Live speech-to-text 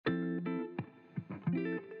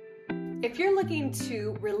If you're looking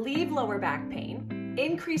to relieve lower back pain,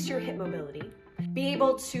 increase your hip mobility, be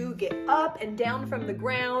able to get up and down from the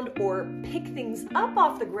ground or pick things up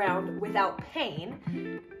off the ground without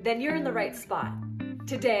pain, then you're in the right spot.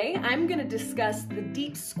 Today, I'm going to discuss the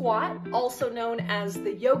deep squat, also known as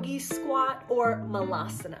the Yogi Squat or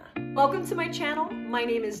Malasana. Welcome to my channel. My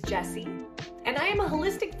name is Jessi, and I am a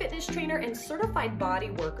holistic fitness trainer and certified body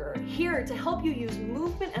worker here to help you use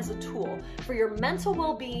movement as a tool for your mental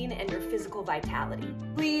well-being and your physical vitality.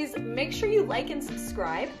 Please make sure you like and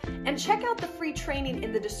subscribe and check out the free training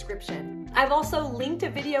in the description. I've also linked a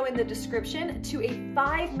video in the description to a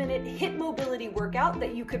 5-minute hip mobility workout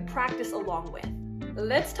that you could practice along with.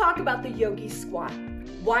 Let's talk about the Yogi Squat,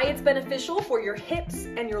 why it's beneficial for your hips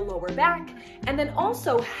and your lower back, and then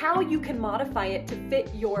also how you can modify it to fit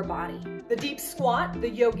your body. The deep squat, the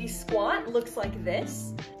Yogi Squat, looks like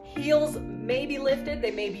this. Heels may be lifted,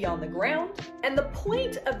 they may be on the ground. And the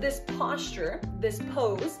point of this posture, this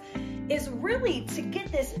pose, is really to get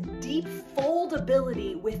this deep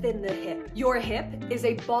foldability within the hip. Your hip is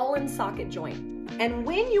a ball and socket joint. And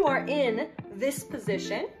when you are in this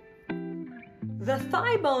position, the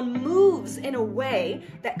thigh bone moves in a way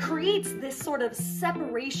that creates this sort of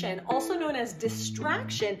separation, also known as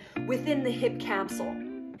distraction, within the hip capsule.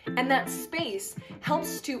 And that space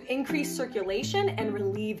helps to increase circulation and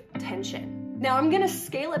relieve tension. Now I'm gonna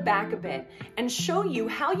scale it back a bit and show you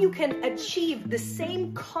how you can achieve the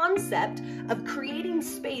same concept of creating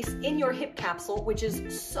space in your hip capsule, which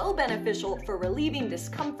is so beneficial for relieving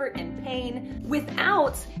discomfort and pain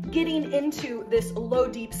without getting into this low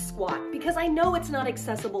deep squat, because I know it's not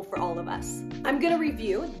accessible for all of us. I'm gonna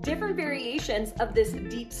review different variations of this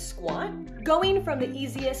deep squat, going from the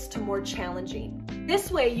easiest to more challenging.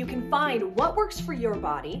 This way you can find what works for your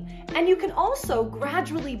body, and you can also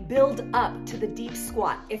gradually build up to the deep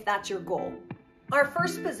squat if that's your goal. Our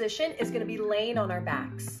first position is going to be laying on our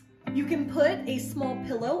backs. You can put a small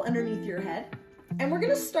pillow underneath your head, and we're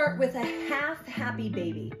going to start with a half happy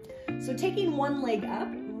baby. So taking one leg up,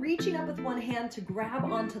 reaching up with one hand to grab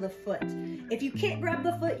onto the foot. If you can't grab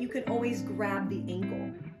the foot, you can always grab the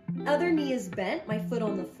ankle. Other knee is bent, my foot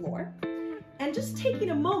on the floor. And just taking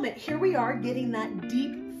a moment, here we are getting that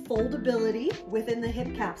deep foldability within the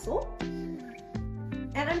hip capsule.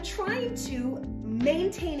 And I'm trying to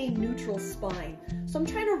maintain a neutral spine. So I'm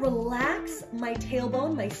trying to relax my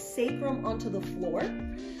tailbone, my sacrum onto the floor,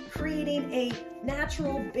 creating a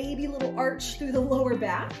natural baby little arch through the lower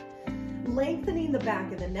back, lengthening the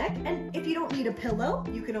back of the neck. And if you don't need a pillow,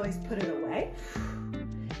 you can always put it away.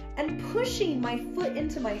 And pushing my foot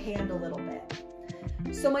into my hand a little bit.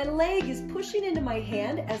 So my leg is pushing into my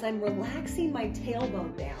hand as I'm relaxing my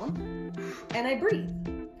tailbone down, and I breathe.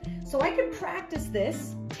 So I can practice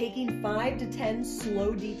this, taking 5 to 10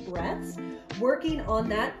 slow, deep breaths, working on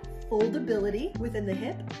that foldability within the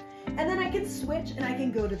hip, and then I can switch and I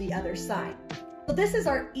can go to the other side. So this is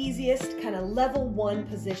our easiest kind of level 1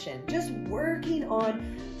 position, just working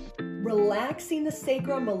on relaxing the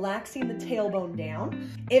sacrum, relaxing the tailbone down.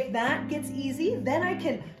 If that gets easy, then I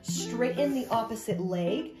can straighten the opposite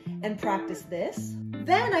leg and practice this.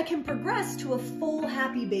 Then I can progress to a full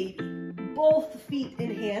happy baby, both feet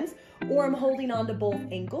in hands, or I'm holding on to both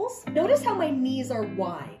ankles. Notice how my knees are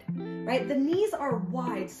wide, right? The knees are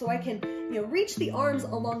wide so I can, reach the arms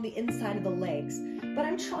along the inside of the legs, but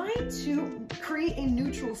I'm trying to create a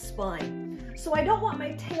neutral spine. So I don't want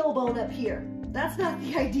my tailbone up here. That's not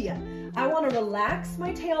the idea. I want to relax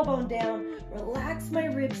my tailbone down, relax my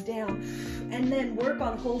ribs down, and then work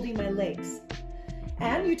on holding my legs.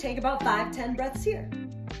 And you take about 5-10 breaths here.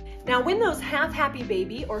 Now, when those half happy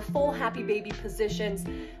baby or full happy baby positions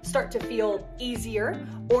start to feel easier,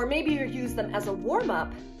 or maybe you use them as a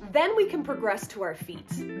warm-up, then we can progress to our feet.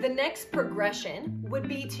 The next progression would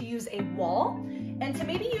be to use a wall and to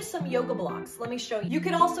maybe use some yoga blocks. Let me show you. You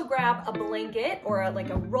could also grab a blanket or like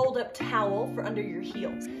a rolled up towel for under your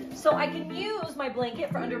heels. So I can use my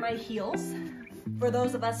blanket for under my heels. For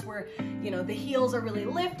those of us where, the heels are really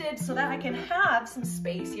lifted, so that I can have some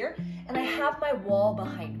space here, and I have my wall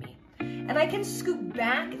behind me. And I can scoop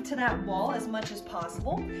back to that wall as much as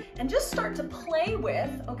possible and just start to play with,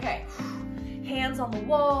 okay, hands on the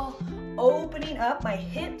wall, opening up my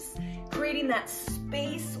hips, creating that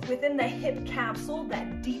space within the hip capsule,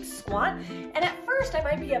 that deep squat. And at first I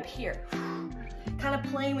might be up here, kind of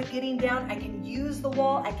playing with getting down. I can use the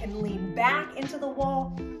wall, I can lean back into the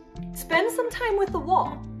wall, spend some time with the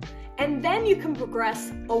wall, and then you can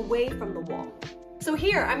progress away from the wall. So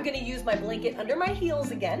here I'm gonna use my blanket under my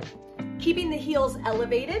heels again. Keeping the heels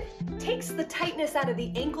elevated takes the tightness out of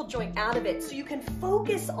the ankle joint out of it so you can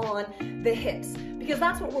focus on the hips, because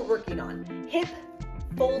that's what we're working on. Hip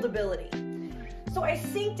foldability. So I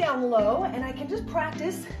sink down low and I can just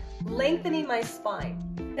practice lengthening my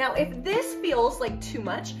spine. Now, if this feels like too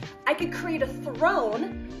much, I could create a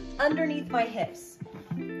throne underneath my hips.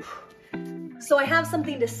 So I have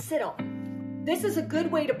something to sit on. This is a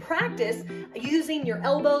good way to practice using your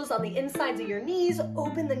elbows on the insides of your knees,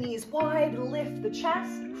 open the knees wide, lift the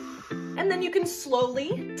chest, and then you can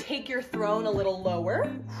slowly take your throne a little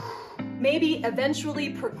lower, maybe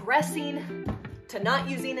eventually progressing to not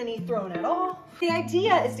using any throne at all. The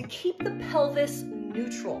idea is to keep the pelvis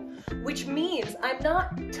neutral, which means I'm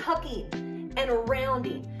not tucking and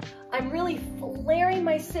rounding. I'm really flaring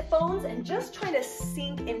my sit bones and just trying to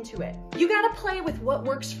sink into it. You gotta play with what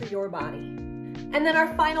works for your body. And then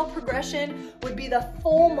our final progression would be the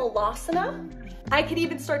full Malasana. I could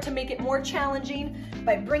even start to make it more challenging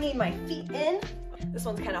by bringing my feet in. This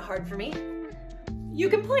one's kind of hard for me. You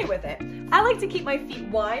can play with it. I like to keep my feet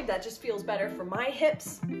wide. That just feels better for my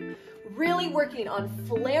hips. Really working on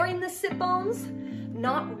flaring the sit bones,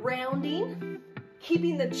 not rounding,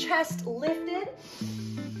 keeping the chest lifted.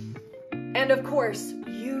 And of course,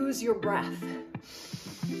 use your breath.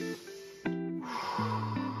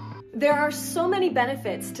 There are so many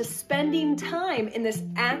benefits to spending time in this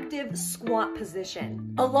active squat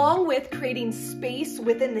position, along with creating space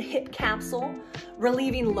within the hip capsule,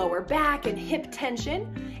 relieving lower back and hip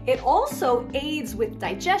tension. It also aids with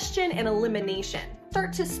digestion and elimination.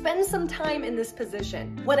 Start to spend some time in this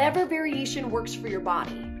position, whatever variation works for your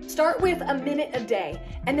body. Start with a minute a day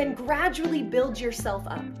and then gradually build yourself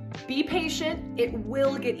up. Be patient, it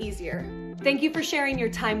will get easier. Thank you for sharing your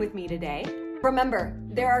time with me today. Remember,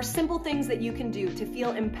 there are simple things that you can do to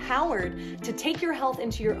feel empowered to take your health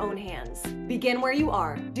into your own hands. Begin where you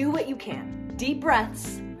are, do what you can. Deep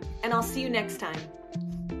breaths, and I'll see you next time.